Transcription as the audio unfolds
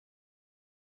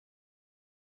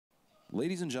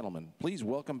Ladies and gentlemen, please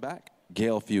welcome back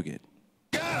Gail Fugit.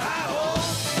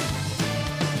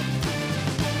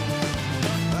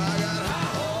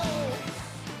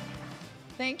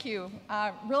 Thank you.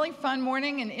 Really fun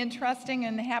morning and interesting,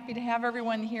 and happy to have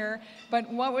everyone here. But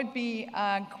what would be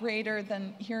greater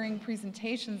than hearing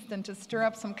presentations than to stir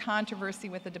up some controversy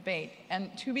with a debate?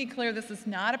 And to be clear, this is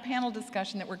not a panel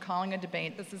discussion that we're calling a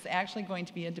debate. This is actually going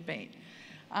to be a debate.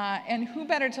 And who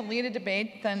better to lead a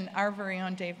debate than our very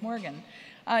own Dave Morgan?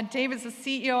 Dave is the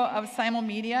CEO of Simul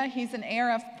Media. He's an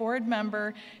ARF board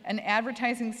member, an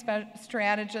advertising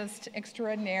strategist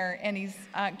extraordinaire, and he's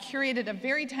curated a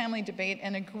very timely debate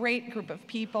and a great group of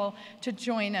people to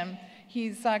join him.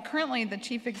 He's currently the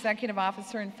Chief Executive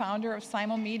Officer and founder of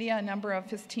Simul Media. A number of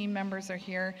his team members are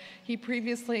here. He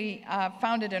previously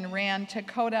founded and ran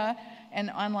Takoda, an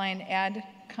online ad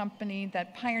company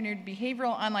that pioneered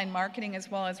behavioral online marketing,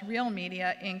 as well as Real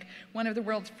Media, Inc., one of the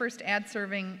world's first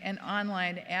ad-serving and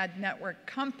online ad network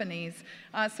companies.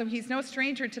 So he's no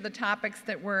stranger to the topics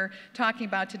that we're talking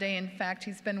about today. In fact,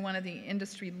 he's been one of the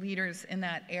industry leaders in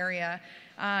that area.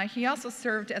 He also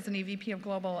served as an EVP of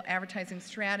Global Advertising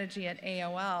Strategy at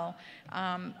AOL.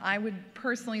 I would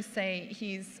personally say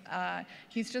he's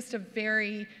just a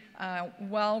very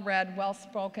well-read,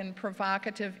 well-spoken,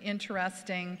 provocative,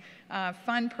 interesting,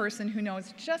 fun person who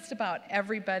knows just about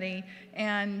everybody.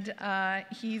 And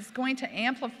he's going to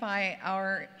amplify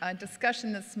our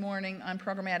discussion this morning on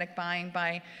programmatic buying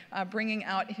by bringing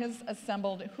out his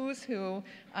assembled who's who.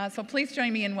 So please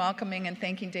join me in welcoming and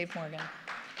thanking Dave Morgan.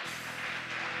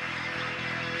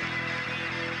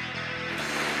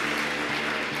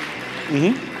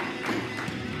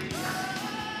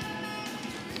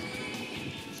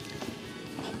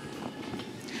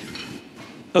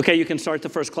 Okay, you can start the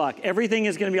first clock. Everything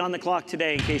is going to be on the clock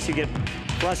today in case you get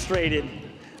frustrated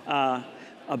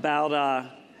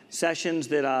about sessions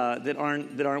that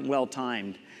aren't well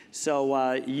timed.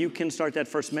 So you can start that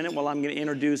first minute while I'm going to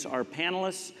introduce our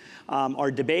panelists,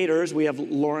 our debaters. We have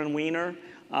Lauren Wiener,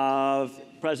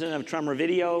 president of Tremor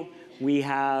Video. We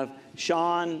have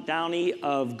Sean Downey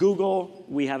of Google.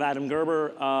 We have Adam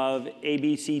Gerber of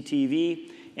ABC TV.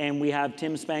 And we have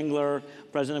Tim Spengler,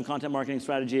 President of Content Marketing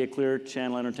Strategy at Clear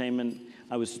Channel Entertainment.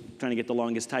 I was trying to get the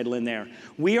longest title in there.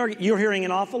 You're hearing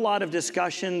an awful lot of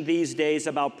discussion these days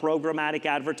about programmatic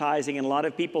advertising, and a lot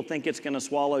of people think it's going to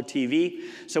swallow TV.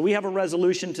 So we have a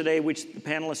resolution today which the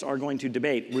panelists are going to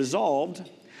debate. Resolved,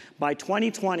 by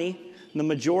 2020, the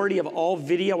majority of all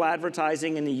video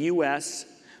advertising in the US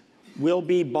will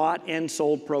be bought and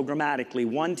sold programmatically.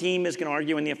 One team is going to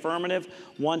argue in the affirmative.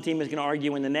 One team is going to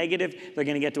argue in the negative. They're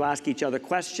going to get to ask each other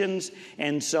questions.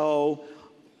 And so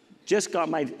just got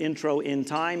my intro in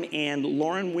time. And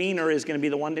Lauren Wiener is going to be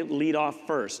the one to lead off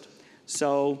first.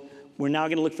 So we're now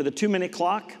going to look for the 2-minute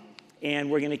clock.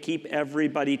 And we're going to keep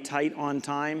everybody tight on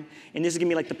time. And this is going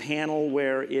to be like the panel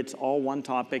where it's all one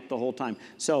topic the whole time.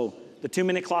 So the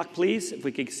 2-minute clock, please, if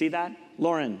we could see that.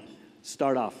 Lauren,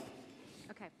 start off.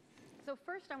 So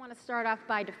first, I want to start off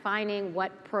by defining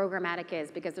what programmatic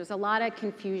is, because there's a lot of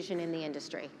confusion in the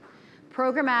industry.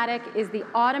 Programmatic is the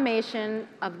automation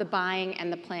of the buying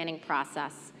and the planning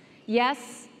process.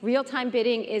 Yes, real-time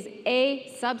bidding is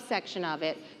a subsection of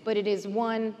it, but it is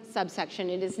one subsection.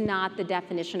 It is not the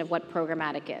definition of what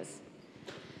programmatic is.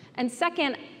 And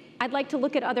second, I'd like to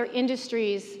look at other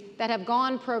industries that have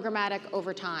gone programmatic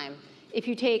over time. If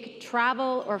you take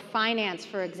travel or finance,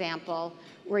 for example,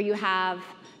 where you have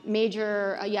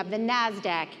you have the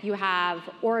NASDAQ, you have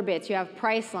Orbitz, you have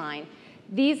Priceline.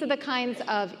 These are the kinds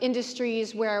of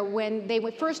industries where when they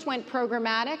first went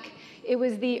programmatic, it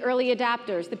was the early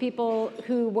adapters, the people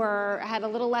who had a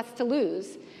little less to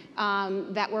lose,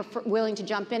 that were willing to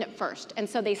jump in at first. And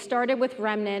so they started with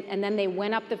remnant, and then they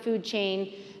went up the food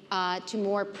chain to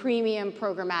more premium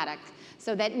programmatic.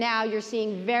 So that now you're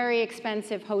seeing very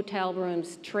expensive hotel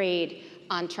rooms trade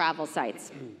on travel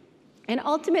sites. And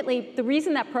ultimately, the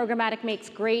reason that programmatic makes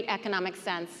great economic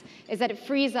sense is that it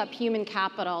frees up human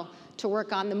capital to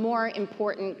work on the more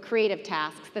important creative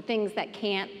tasks, the things that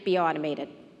can't be automated.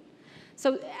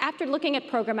 So after looking at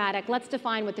programmatic, let's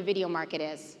define what the video market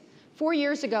is. 4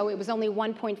 years ago, it was only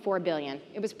 1.4 billion.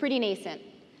 It was pretty nascent.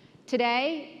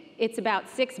 Today, it's about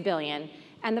 6 billion.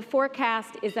 And the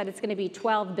forecast is that it's going to be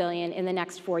 12 billion in the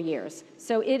next 4 years.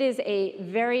 So it is a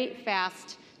very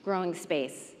fast growing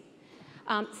space.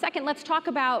 Second, let's talk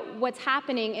about what's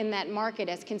happening in that market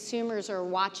as consumers are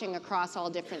watching across all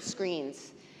different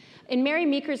screens. In Mary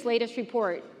Meeker's latest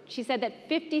report, she said that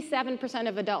 57%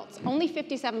 of adults, only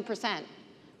 57%,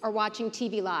 are watching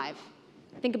TV live.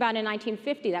 Think about in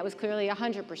 1950, that was clearly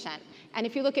 100%. And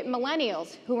if you look at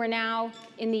millennials, who are now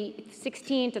in the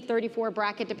 16 to 34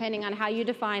 bracket, depending on how you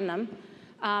define them,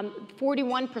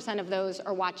 41% of those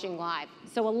are watching live.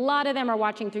 So a lot of them are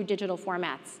watching through digital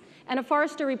formats. And a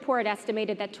Forrester report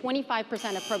estimated that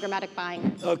 25% of programmatic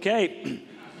buying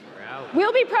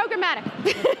will be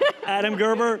programmatic. Adam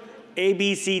Gerber,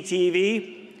 ABC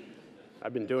TV.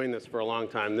 I've been doing this for a long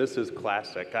time. This is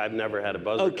classic. I've never had a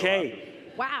buzzer go off.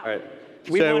 Wow. All right.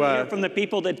 We want to hear from the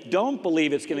people that don't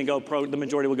believe it's going to go the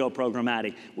majority will go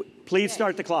programmatic. Please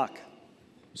start the clock.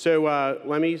 So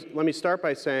let me start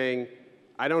by saying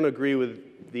I don't agree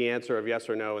with the answer of yes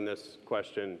or no in this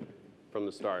question from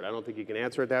the start. I don't think you can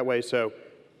answer it that way. So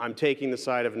I'm taking the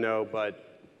side of no,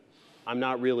 but I'm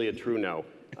not really a true no.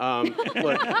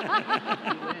 Look,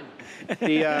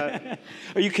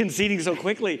 Are you conceding so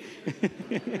quickly?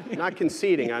 not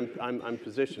conceding, I'm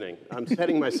positioning. I'm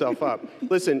setting myself up.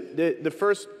 Listen, the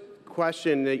first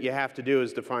question that you have to do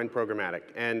is define programmatic.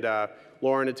 And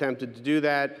Lauren attempted to do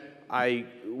that.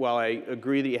 While I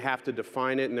agree that you have to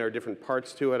define it and there are different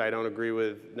parts to it, I don't agree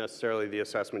with necessarily the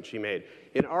assessment she made.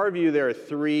 In our view, there are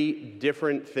three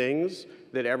different things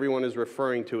that everyone is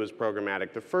referring to as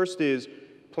programmatic. The first is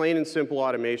plain and simple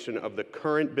automation of the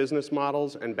current business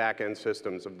models and back-end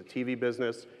systems of the TV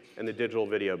business and the digital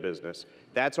video business.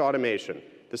 That's automation.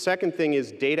 The second thing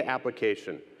is data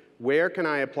application. Where can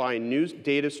I apply new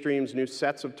data streams, new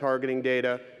sets of targeting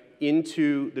data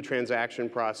into the transaction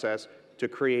process to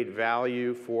create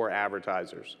value for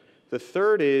advertisers? The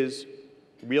third is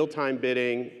real-time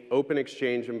bidding, open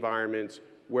exchange environments,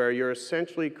 where you're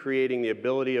essentially creating the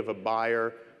ability of a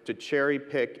buyer to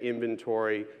cherry-pick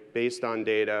inventory based on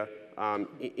data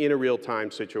in a real-time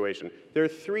situation. There are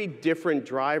three different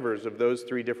drivers of those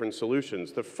three different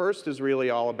solutions. The first is really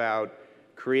all about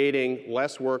creating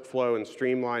less workflow and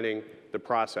streamlining the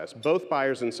process. Both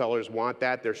buyers and sellers want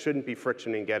that. There shouldn't be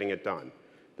friction in getting it done.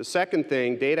 The second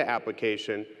thing, data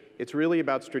application, it's really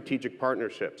about strategic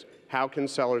partnerships. How can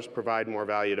sellers provide more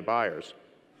value to buyers?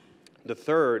 The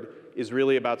third is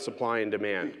really about supply and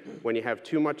demand. When you have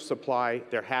too much supply,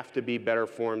 there have to be better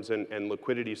forms and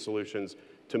liquidity solutions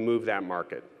to move that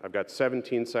market. I've got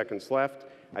 17 seconds left.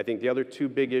 I think the other two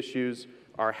big issues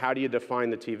are how do you define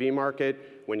the TV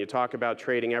market? When you talk about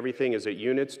trading everything, is it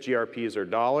units, GRPs, or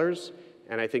dollars?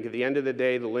 And I think at the end of the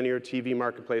day, the linear TV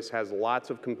marketplace has lots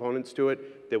of components to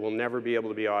it that will never be able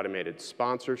to be automated.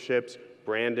 Sponsorships,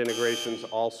 brand integrations,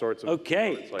 all sorts of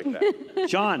components like that.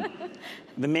 John,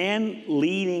 the man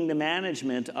leading the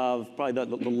management of probably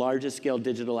the largest scale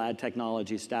digital ad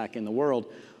technology stack in the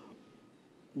world,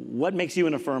 what makes you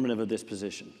an affirmative of this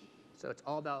position? So it's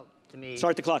all about, to me...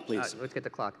 Start the clock, please. Let's get the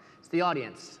clock. It's the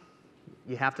audience.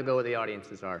 You have to go where the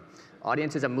audiences are.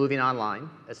 Audiences are moving online,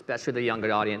 especially the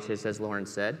younger audiences, as Lauren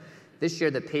said. This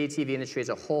year, the paid TV industry as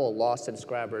a whole lost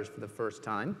subscribers for the first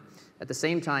time. At the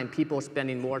same time, people are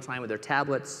spending more time with their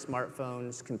tablets,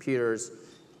 smartphones, computers,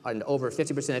 and over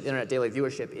 50% of internet daily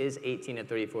viewership is 18 to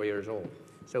 34 years old.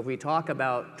 So if we talk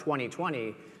about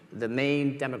 2020, the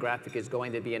main demographic is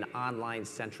going to be an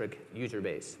online-centric user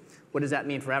base. What does that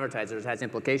mean for advertisers? It has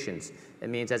implications. It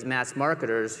means as mass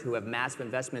marketers who have massive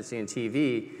investments in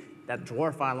TV, that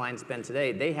dwarf online spend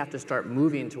today, they have to start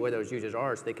moving to where those users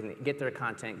are so they can get their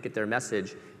content, get their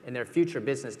message, and their future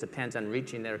business depends on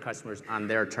reaching their customers on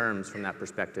their terms from that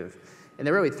perspective. And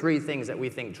there are really three things that we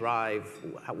think drive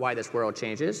why this world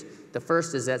changes. The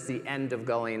first is that's the end of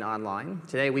going online.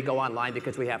 Today we go online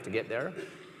because we have to get there.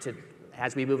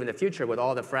 As we move in the future with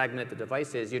all the fragmented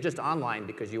devices, you're just online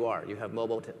because you are. You have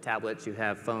mobile tablets, you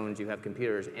have phones, you have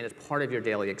computers, and it's part of your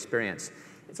daily experience.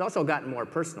 It's also gotten more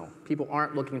personal. People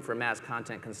aren't looking for mass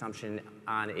content consumption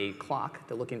on a clock.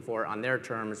 They're looking for on their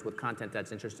terms with content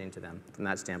that's interesting to them from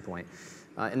that standpoint.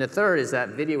 And the third is that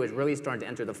video is really starting to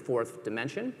enter the fourth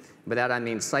dimension. By that I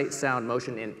mean sight, sound,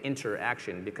 motion, and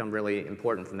interaction become really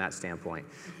important from that standpoint.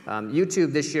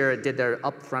 YouTube this year did their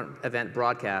upfront event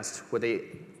broadcast where they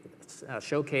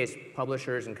showcased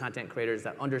publishers and content creators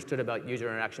that understood about user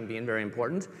interaction being very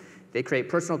important. They create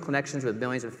personal connections with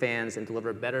millions of fans and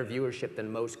deliver better viewership than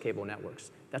most cable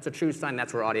networks. That's a true sign.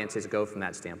 That's where audiences go from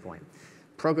that standpoint.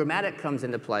 Programmatic comes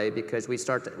into play because we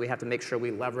have to make sure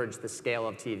we leverage the scale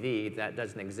of TV that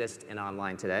doesn't exist in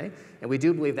online today. And we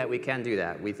do believe that we can do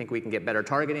that. We think we can get better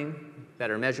targeting,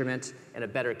 better measurement, and a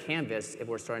better canvas if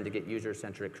we're starting to get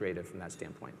user-centric creative from that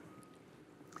standpoint.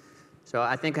 So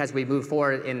I think as we move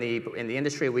forward in the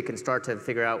industry, we can start to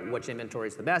figure out which inventory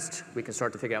is the best. We can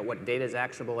start to figure out what data is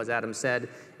actionable, as Adam said,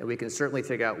 and we can certainly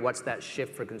figure out what's that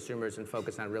shift for consumers and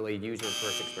focus on really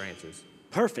user-first experiences.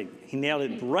 Perfect. He nailed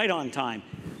it right on time.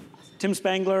 Tim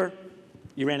Spengler,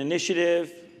 you ran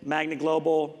initiative. Magna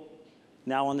Global,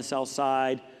 now on the sell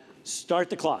side. Start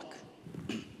the clock.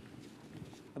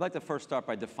 I'd like to first start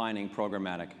by defining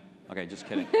programmatic. Okay, just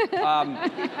kidding.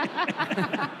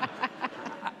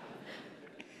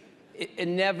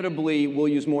 Inevitably, we'll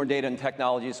use more data and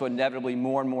technology, so inevitably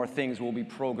more and more things will be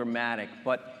programmatic.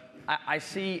 But I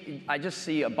just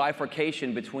see a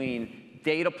bifurcation between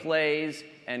data plays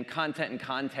and content and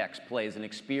context plays and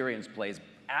experience plays.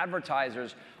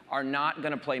 Advertisers are not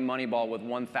going to play Moneyball with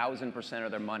 1,000%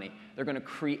 of their money. They're going to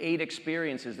create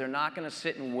experiences. They're not going to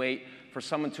sit and wait for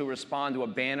someone to respond to a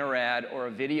banner ad or a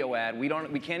video ad. We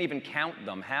can't even count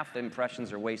them. Half the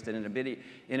impressions are wasted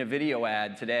in a video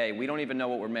ad today. We don't even know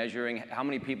what we're measuring, how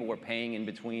many people we're paying in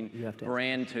between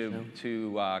brand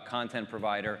to content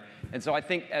provider. And so I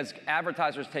think as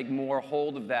advertisers take more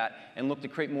hold of that and look to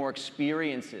create more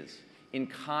experiences in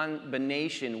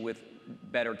combination with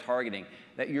better targeting,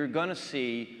 that you're not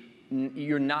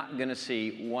going to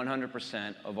see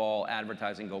 100% of all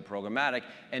advertising go programmatic.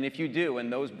 And if you do,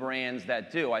 and those brands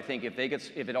that do, I think if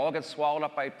it all gets swallowed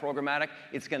up by programmatic,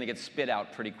 it's going to get spit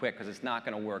out pretty quick because it's not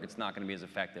going to work. It's not going to be as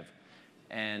effective.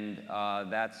 And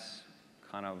that's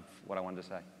kind of what I wanted to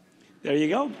say. There you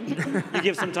go. You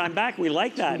give some time back. We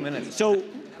like that. 2 minutes. So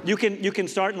you can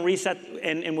start and reset,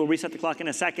 and we'll reset the clock in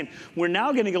a second. We're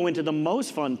now going to go into the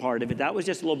most fun part of it. That was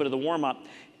just a little bit of the warm-up.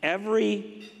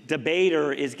 Every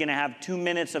debater is going to have 2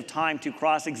 minutes of time to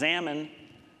cross-examine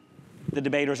the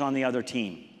debaters on the other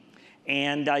team.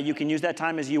 And you can use that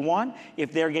time as you want.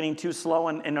 If they're getting too slow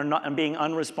and being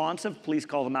unresponsive, please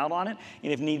call them out on it.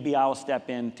 And if need be, I'll step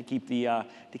in to keep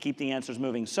the answers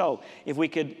moving. So if we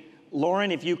could,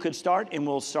 Lauren, if you could start, and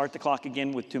we'll start the clock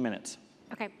again with 2 minutes.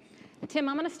 Okay. Tim,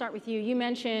 I'm going to start with you. You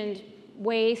mentioned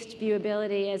waste,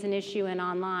 viewability as an issue in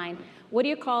online. What do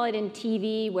you call it in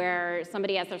TV where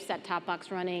somebody has their set-top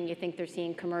box running, you think they're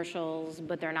seeing commercials,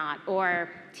 but they're not? Or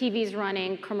TV's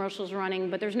running, commercials running,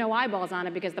 but there's no eyeballs on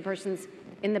it because the person's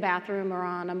in the bathroom or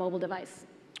on a mobile device?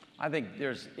 I think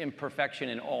there's imperfection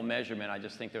in all measurement. I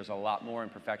just think there's a lot more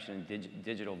imperfection in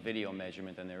digital video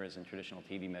measurement than there is in traditional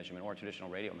TV measurement or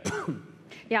traditional radio measurement.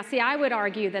 Yeah, see, I would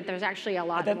argue that there's actually a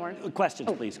lot more.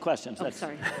 Questions, please. Questions. Oh,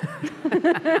 sorry.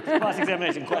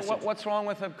 Cross-examination questions. What's wrong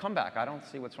with a comeback? I don't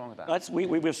see what's wrong with that.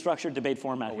 We've structured debate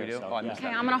format we here. do? So, Oh, I yeah. missed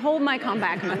Okay, that. I'm going to hold my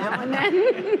comeback on that one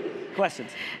then. Questions.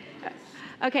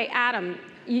 Okay, Adam,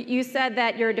 you said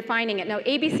that you're defining it. Now,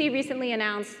 ABC recently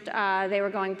announced they were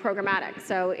going programmatic.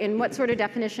 So in what sort of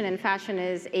definition and fashion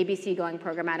is ABC going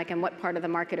programmatic, and what part of the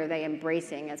market are they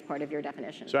embracing as part of your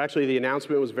definition? So actually, the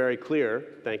announcement was very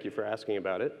clear. Thank you for asking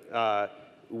about it.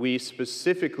 We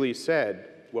specifically said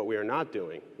what we are not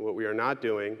doing. What we are not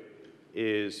doing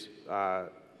is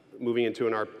moving into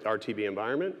an RTB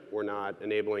environment. We're not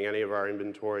enabling any of our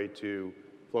inventory to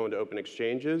flow into open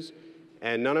exchanges.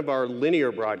 And none of our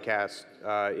linear broadcast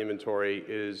inventory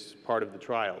is part of the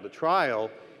trial. The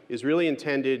trial is really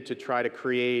intended to try to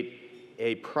create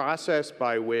a process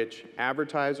by which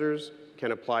advertisers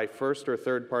can apply first or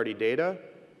third-party data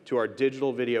to our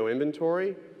digital video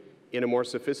inventory in a more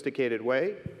sophisticated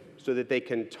way so that they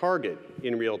can target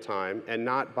in real time and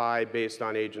not buy based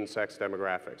on age and sex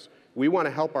demographics. We want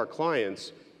to help our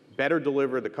clients better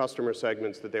deliver the customer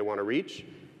segments that they want to reach.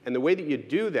 And the way that you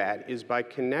do that is by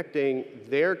connecting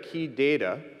their key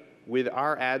data with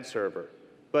our ad server.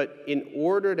 But in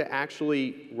order to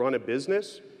actually run a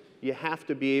business, you have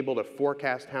to be able to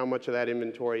forecast how much of that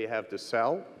inventory you have to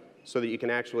sell so that you can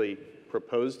actually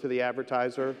propose to the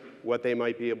advertiser what they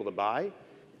might be able to buy.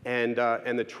 And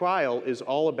the trial is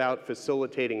all about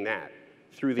facilitating that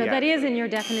through the ad So that is server. in your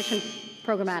definition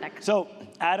programmatic. So,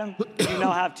 Adam, you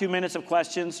now have 2 minutes of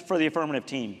questions for the affirmative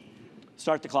team.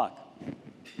 Start the clock.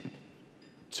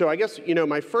 So I guess,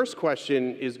 my first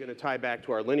question is going to tie back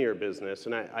to our linear business,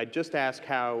 and I just ask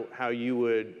how you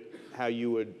would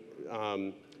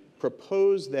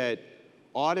propose that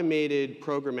automated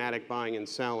programmatic buying and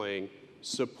selling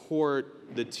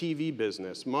support the TV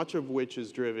business, much of which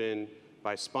is driven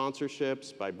by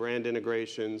sponsorships, by brand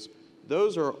integrations.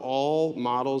 Those are all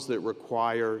models that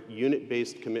require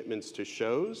unit-based commitments to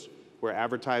shows, where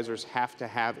advertisers have to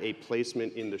have a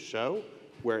placement in the show,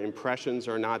 where impressions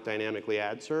are not dynamically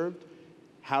ad served.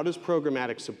 How does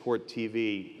programmatic support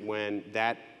TV when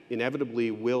that inevitably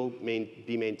will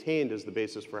be maintained as the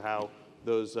basis for how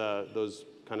those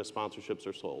kind of sponsorships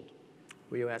are sold?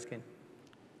 Were you asking?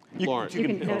 Lauren. You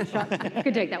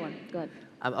can take that one. Go ahead.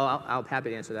 I'll happy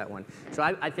to answer that one. So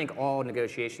I think all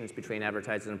negotiations between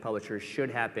advertisers and publishers should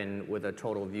happen with a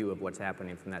total view of what's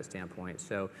happening from that standpoint.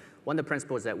 So one of the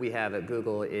principles that we have at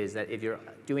Google is that if you're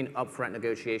doing upfront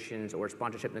negotiations or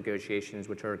sponsorship negotiations,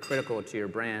 which are critical to your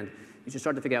brand, you should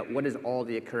start to figure out what is all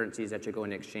the currencies that you're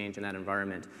going to exchange in that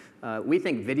environment. We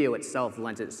think video itself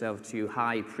lends itself to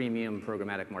high premium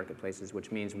programmatic marketplaces,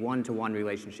 which means one-to-one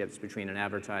relationships between an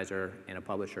advertiser and a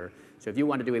publisher. So if you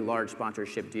want to do a large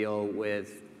sponsorship deal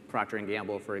with Procter &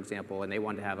 Gamble, for example, and they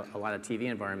want to have a lot of TV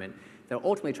environment, they're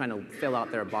ultimately trying to fill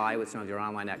out their buy with some of your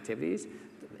online activities.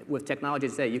 With technology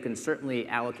today, you can certainly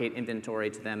allocate inventory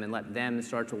to them and let them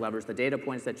start to leverage the data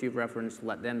points that you've referenced,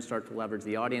 let them start to leverage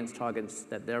the audience targets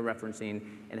that they're referencing,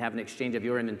 and have an exchange of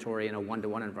your inventory in a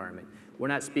one-to-one environment. We're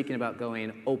not speaking about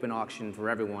going open auction for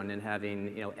everyone and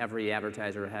having every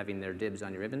advertiser having their dibs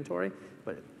on your inventory,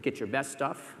 but get your best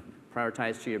stuff,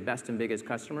 prioritize to your best and biggest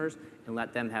customers, and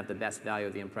let them have the best value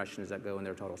of the impressions that go in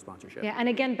their total sponsorship. Yeah, and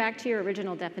again, back to your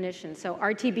original definition. So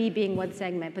RTB being one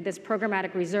segment, but this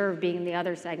programmatic reserve being the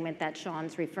other segment that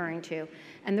Sean's referring to.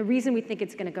 And the reason we think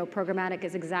it's going to go programmatic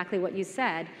is exactly what you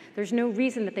said. There's no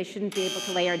reason that they shouldn't be able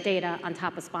to layer data on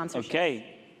top of sponsorships.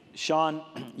 Okay, Sean,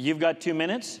 you've got 2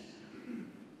 minutes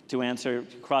to answer,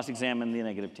 cross-examine the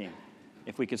negative team.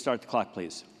 If we could start the clock,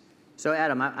 please. So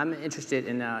Adam, I'm interested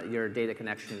in your data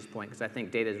connections point, because I think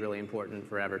data is really important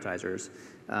for advertisers.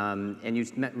 And you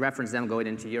referenced them going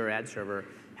into your ad server.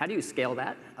 How do you scale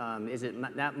that? Is it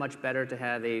that much better to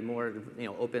have a more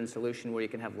open solution where you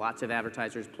can have lots of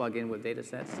advertisers plug in with data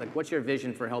sets? Like, what's your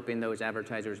vision for helping those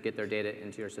advertisers get their data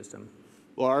into your system?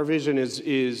 Well, our vision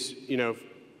is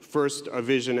first a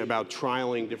vision about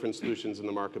trialing different solutions in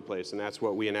the marketplace, and that's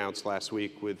what we announced last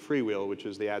week with Freewheel, which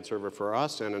is the ad server for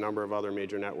us and a number of other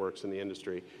major networks in the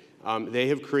industry. They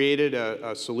have created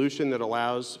a solution that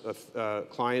allows a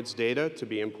client's data to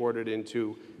be imported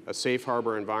into a safe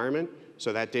harbor environment,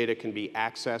 so that data can be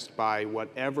accessed by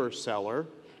whatever seller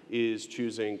is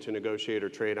choosing to negotiate or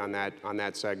trade on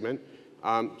that segment,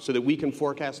 so that we can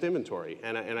forecast inventory.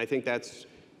 And I think that's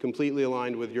completely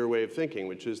aligned with your way of thinking,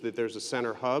 which is that there's a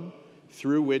center hub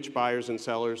through which buyers and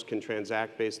sellers can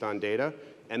transact based on data,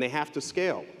 and they have to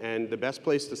scale. And the best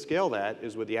place to scale that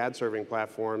is with the ad serving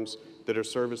platforms that are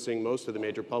servicing most of the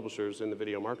major publishers in the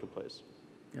video marketplace.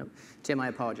 Yep. Tim, I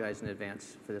apologize in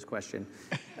advance for this question.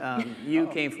 You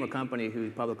came from a company who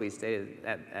publicly stated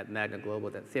at Magna Global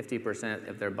that 50%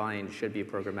 of their buying should be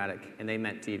programmatic, and they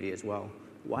meant TV as well.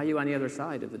 Why are you on the other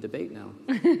side of the debate now?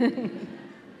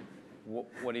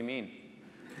 What do you mean?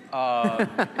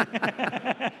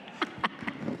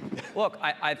 Look,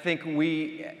 I think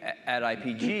we at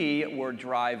IPG, we're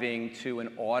driving to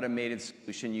an automated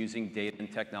solution using data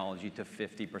and technology to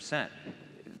 50%.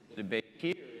 The debate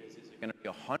here is it going to be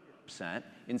 100%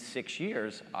 in 6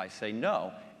 years? I say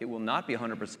no. It will not be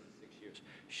 100% in 6 years.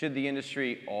 Should the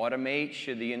industry automate?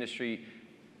 Should the industry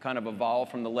kind of evolve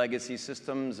from the legacy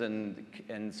systems and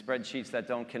spreadsheets that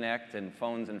don't connect and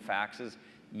phones and faxes?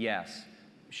 Yes.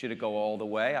 Should it go all the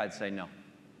way? I'd say no.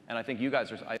 And I think you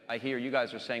guys are, I hear you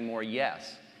guys are saying more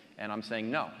yes. And I'm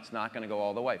saying no, it's not going to go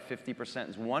all the way. 50%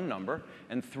 is one number,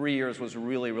 and 3 years was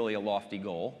really, really a lofty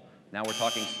goal. Now we're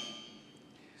talking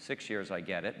 6 years, I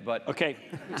get it, but. Okay,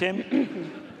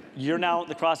 Tim, you're now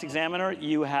the cross-examiner.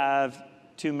 You have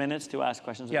 2 minutes to ask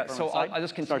questions. Yeah, so I'll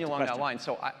just continue along that line.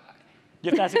 So you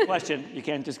have to ask a question. You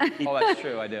can't just keep... Oh, that's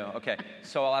true, I do. Okay.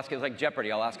 So I'll ask it, it's like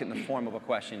Jeopardy. I'll ask it in the form of a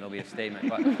question. It'll be a statement.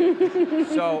 But,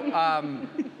 so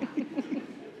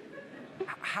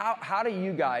how do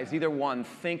you guys, either one,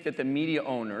 think that the media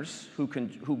owners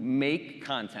who make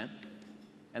content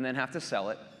and then have to sell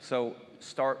it, so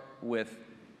start with,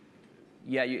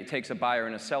 yeah, it takes a buyer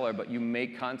and a seller, but you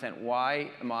make content.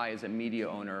 Why am I, as a media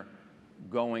owner,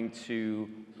 going to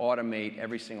automate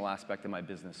every single aspect of my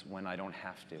business when I don't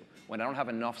have to, when I don't have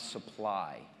enough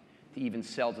supply to even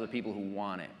sell to the people who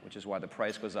want it, which is why the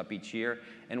price goes up each year,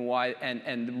 and why,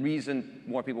 and the reason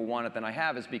more people want it than I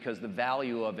have is because the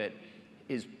value of it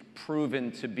is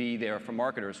proven to be there for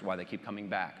marketers, why they keep coming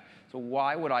back. So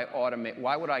why would I automate,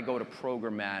 why would I go to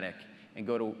programmatic and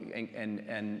go to,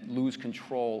 and lose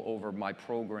control over my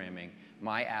programming,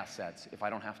 my assets, if I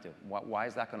don't have to? Why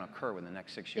is that going to occur in the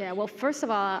next 6 years? Yeah, well, first of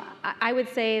all, I would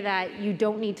say that you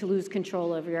don't need to lose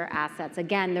control over your assets.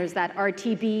 Again, there's that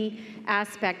RTB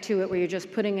aspect to it where you're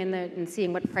just putting in and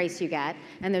seeing what price you get,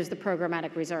 and there's the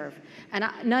programmatic reserve. And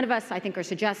none of us, I think, are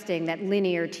suggesting that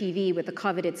linear TV with the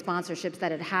coveted sponsorships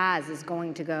that it has is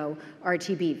going to go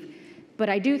RTB. But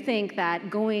I do think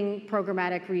that going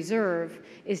programmatic reserve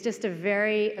is just a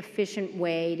very efficient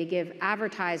way to give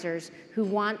advertisers who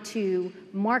want to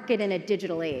market in a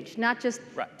digital age, not just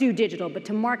do digital, but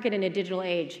to market in a digital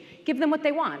age, give them what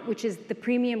they want, which is the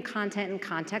premium content and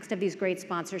context of these great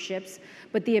sponsorships,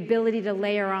 but the ability to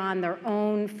layer on their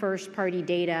own first-party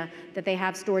data that they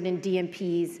have stored in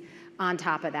DMPs on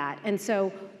top of that. And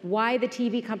so why the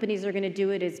TV companies are going to do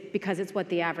it is because it's what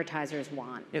the advertisers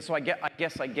want. Yeah, so I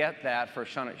guess I get that for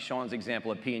Sean's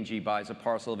example of P&G buys a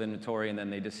parcel of inventory and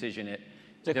then they decision it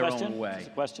their own way.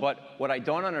 But what I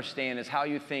don't understand is how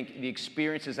you think the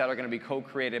experiences that are going to be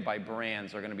co-created by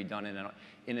brands are going to be done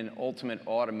in an ultimate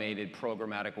automated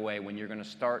programmatic way when you're going to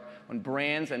start, when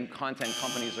brands and content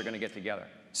companies are going to get together.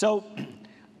 So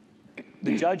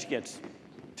the judge gets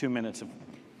 2 minutes of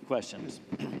questions.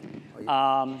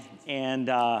 That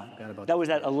was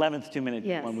that 11th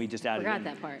 2-minute one we just added. Forgot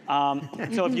that part.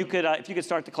 So if you could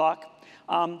start the clock.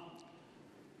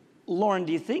 Lauren,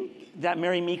 do you think that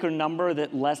Mary Meeker number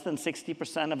that less than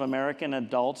 60% of American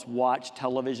adults watch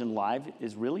television live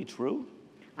is really true?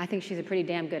 I think she's a pretty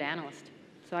damn good analyst.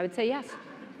 So I would say yes.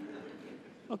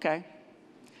 Okay.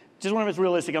 Just wonder if it's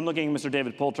realistic. I'm looking at Mr.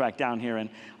 David Poltrak down here,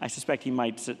 and I suspect he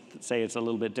might say it's a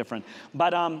little bit different.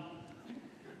 But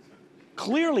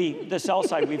clearly, the sell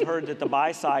side, we've heard that the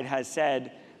buy side has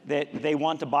said that they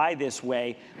want to buy this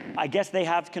way. I guess they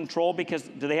have control because,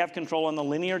 do they have control in the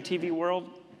linear TV world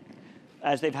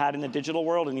as they've had in the digital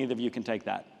world? And either of you can take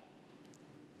that.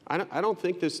 I don't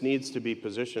think this needs to be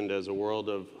positioned as a world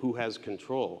of who has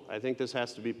control. I think this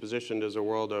has to be positioned as a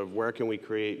world of where can we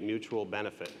create mutual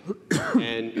benefit.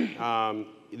 And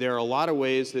there are a lot of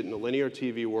ways that in the linear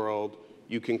TV world,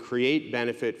 you can create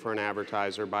benefit for an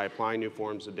advertiser by applying new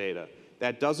forms of data.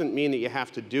 That doesn't mean that you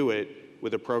have to do it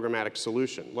with a programmatic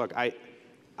solution. Look, I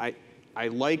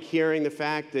like hearing the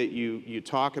fact that you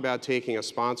talk about taking a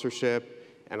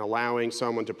sponsorship and allowing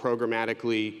someone to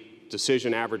programmatically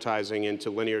decision advertising into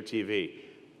linear TV.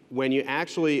 When you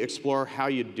actually explore how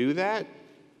you do that,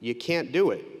 you can't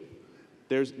do it.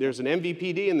 There's an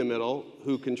MVPD in the middle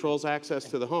who controls access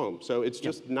to the home. So it's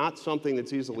just not something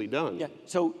that's easily done. Yeah.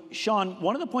 So Sean,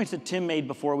 one of the points that Tim made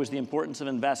before was the importance of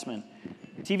investment.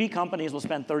 TV companies will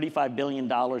spend $35 billion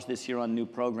this year on new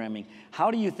programming.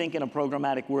 How do you think in a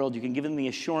programmatic world you can give them the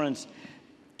assurance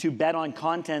to bet on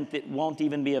content that won't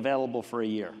even be available for a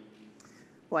year?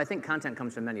 Well, I think content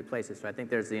comes from many places. So I think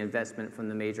there's the investment from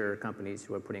the major companies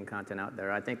who are putting content out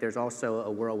there. I think there's also a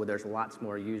world where there's lots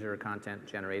more user content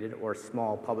generated or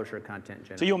small publisher content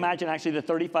generated. So you imagine actually the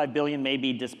 $35 billion may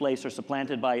be displaced or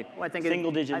supplanted by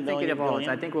single-digit billion? I think it evolves.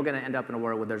 I think we're going to end up in a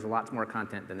world where there's lots more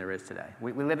content than there is today.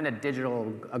 We live in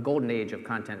a golden age of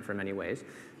content for many ways.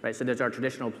 Right? So there's our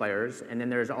traditional players, and then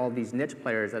there's all these niche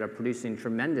players that are producing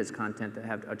tremendous content that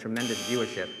have a tremendous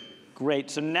viewership. Great.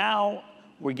 So now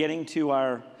we're getting to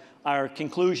our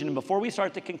conclusion. And before we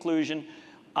start the conclusion,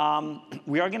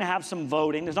 we are going to have some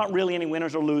voting. There's not really any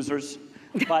winners or losers,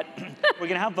 but we're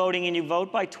going to have voting, and you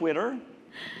vote by Twitter,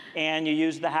 and you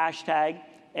use the hashtag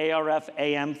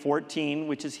ARFAM14,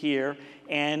 which is here,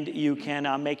 and you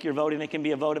can make your vote, and it can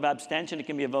be a vote of abstention, it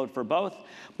can be a vote for both.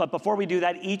 But before we do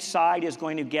that, each side is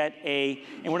going to get and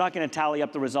we're not going to tally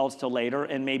up the results till later,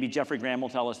 and maybe Jeffrey Graham will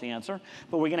tell us the answer,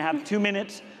 but we're going to have 2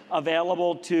 minutes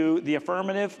available to the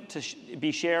affirmative to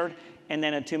be shared, and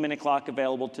then a 2-minute clock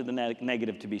available to the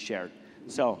negative to be shared.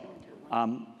 So,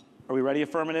 are we ready,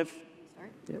 affirmative?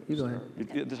 Yeah, you go ahead.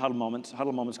 There's huddle moments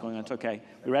going on, it's okay.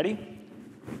 We ready?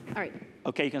 All right.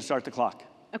 Okay, you can start the clock.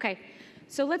 Okay,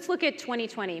 so let's look at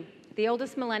 2020. The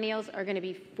oldest millennials are going to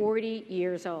be 40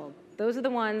 years old. Those are the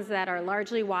ones that are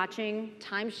largely watching,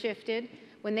 time shifted.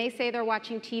 When they say they're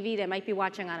watching TV, they might be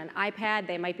watching on an iPad,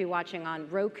 they might be watching on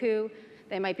Roku,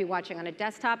 they might be watching on a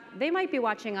desktop, they might be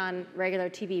watching on regular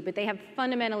TV, but they have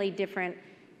fundamentally different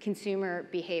consumer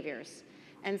behaviors.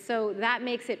 And so that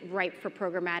makes it ripe for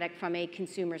programmatic from a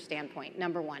consumer standpoint,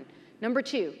 number one. Number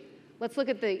two, let's look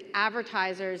at the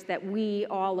advertisers that we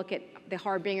all look at, the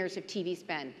harbingers of TV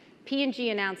spend.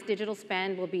 P&G announced digital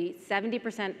spend will be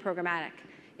 70% programmatic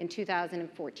in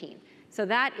 2014. So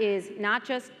that is not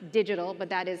just digital, but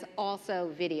that is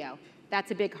also video.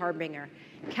 That's a big harbinger.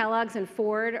 Kellogg's and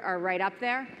Ford are right up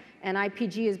there, and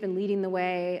IPG has been leading the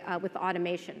way with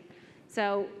automation.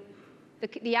 So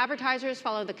the advertisers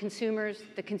follow the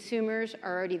consumers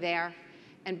are already there,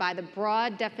 and by the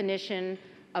broad definition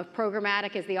of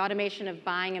programmatic as the automation of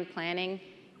buying and planning,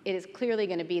 it is clearly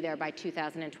going to be there by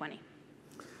 2020.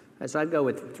 So I'd go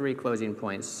with 3 closing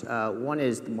points. One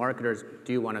is the marketers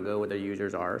do want to go where their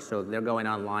users are. So they're going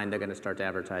online, they're going to start to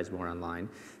advertise more online.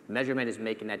 Measurement is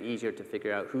making that easier to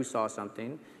figure out who saw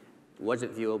something. Was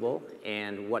it viewable?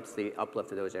 And what's the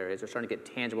uplift of those areas? We're starting to get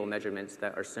tangible measurements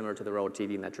that are similar to the real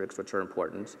TV metrics, which are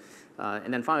important.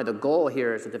 And then finally, the goal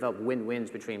here is to develop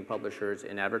win-wins between publishers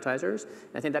and advertisers.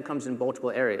 And I think that comes in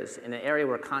multiple areas. In an area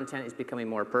where content is becoming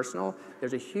more personal,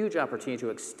 there's a huge opportunity to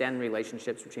extend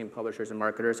relationships between publishers and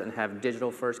marketers and have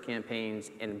digital-first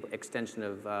campaigns and extension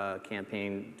of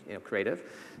campaign creative.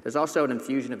 There's also an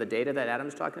infusion of the data that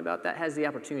Adam's talking about. That has the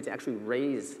opportunity to actually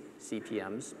raise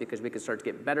CPMs because we can start to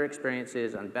get better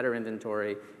experiences on better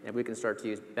inventory. And if we can start to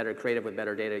use better creative with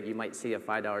better data, you might see a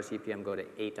 $5 CPM go to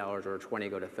 $8 or 20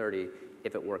 go to 30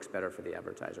 if it works better for the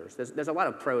advertisers. There's a lot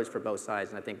of pros for both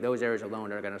sides, and I think those areas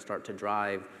alone are going to start to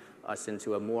drive us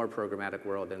into a more programmatic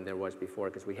world than there was before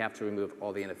because we have to remove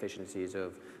all the inefficiencies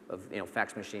of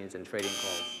fax machines and trading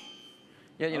calls.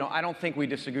 Yeah, I don't think we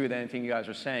disagree with anything you guys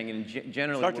are saying, and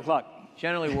generally, Start the clock.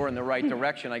 Generally, we're in the right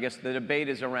direction. I guess the debate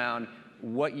is around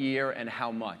what year and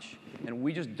how much, and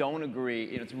we just don't agree.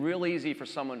 It's real easy for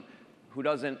someone who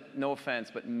doesn't, no offense,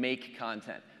 but make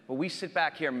content. But we sit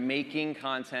back here making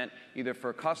content either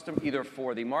for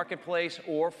the marketplace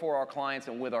or for our clients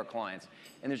and with our clients.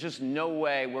 And there's just no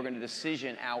way we're going to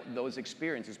decision out those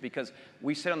experiences because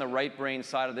we sit on the right brain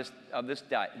side of this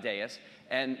dais,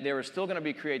 and there is still going to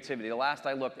be creativity. The last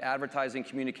I looked, advertising,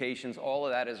 communications, all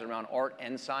of that is around art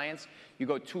and science. You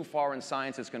go too far in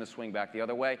science, it's going to swing back the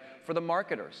other way. For the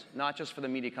marketers, not just for the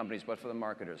media companies, but for the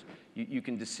marketers. You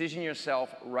can decision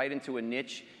yourself right into a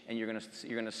niche, and you're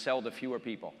going to sell to fewer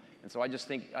people. And so I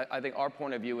think our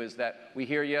point of view is that we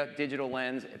hear you, digital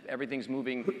lens, if everything's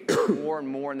moving more and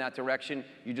more in that direction,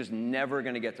 you're just never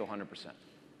going to get to 100%.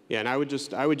 Yeah, and I would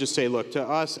just say, look, to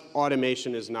us,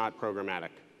 automation is not programmatic.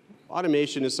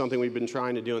 Automation is something we've been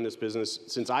trying to do in this business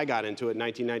since I got into it in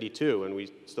 1992, and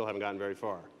we still haven't gotten very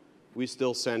far. We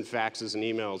still send faxes and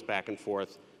emails back and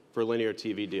forth for linear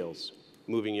TV deals,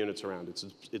 moving units around.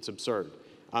 It's absurd.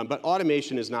 But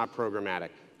automation is not programmatic.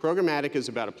 Programmatic is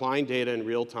about applying data in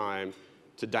real time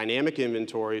to dynamic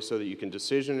inventory so that you can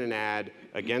decision an ad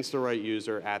against the right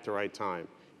user at the right time.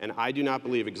 And I do not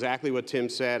believe exactly what Tim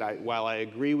said. While I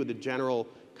agree with the general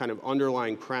kind of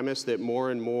underlying premise that more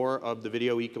and more of the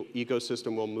video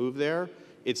ecosystem will move there,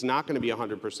 it's not going to be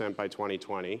 100% by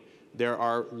 2020. There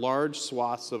are large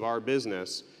swaths of our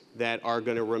business that are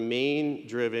going to remain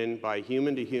driven by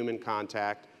human-to-human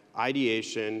contact,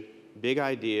 ideation, big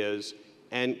ideas,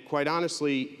 and quite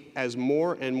honestly, as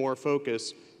more and more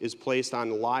focus is placed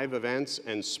on live events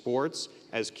and sports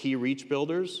as key reach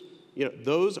builders,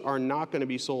 those are not going to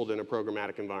be sold in a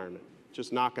programmatic environment.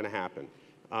 Just not going to happen.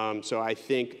 So I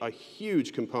think a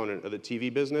huge component of the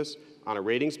TV business on a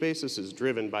ratings basis is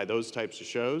driven by those types of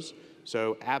shows.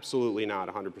 So absolutely not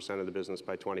 100% of the business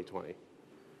by 2020.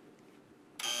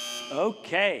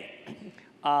 Okay.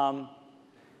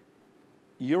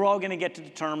 You're all going to get to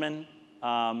determine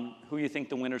who you think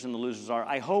the winners and the losers are.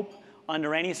 I hope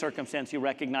under any circumstance you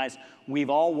recognize we've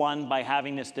all won by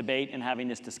having this debate and having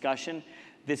this discussion.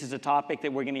 This is a topic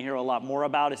that we're going to hear a lot more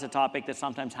about. It's a topic that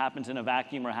sometimes happens in a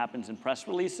vacuum or happens in press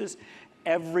releases.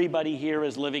 Everybody here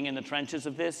is living in the trenches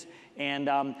of this. And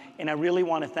I really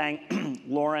want to thank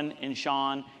Lauren and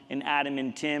Sean and Adam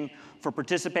and Tim for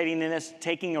participating in this,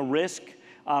 taking a risk.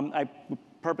 I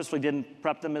purposely didn't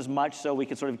prep them as much so we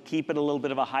could sort of keep it a little bit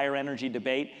of a higher energy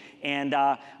debate. And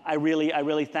I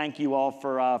really thank you all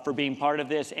for being part of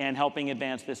this and helping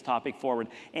advance this topic forward.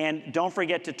 And don't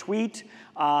forget to tweet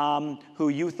who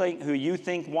you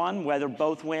think won, whether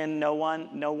both win,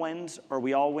 no wins, or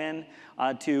we all win,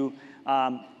 to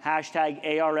hashtag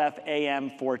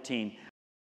ARFAM14.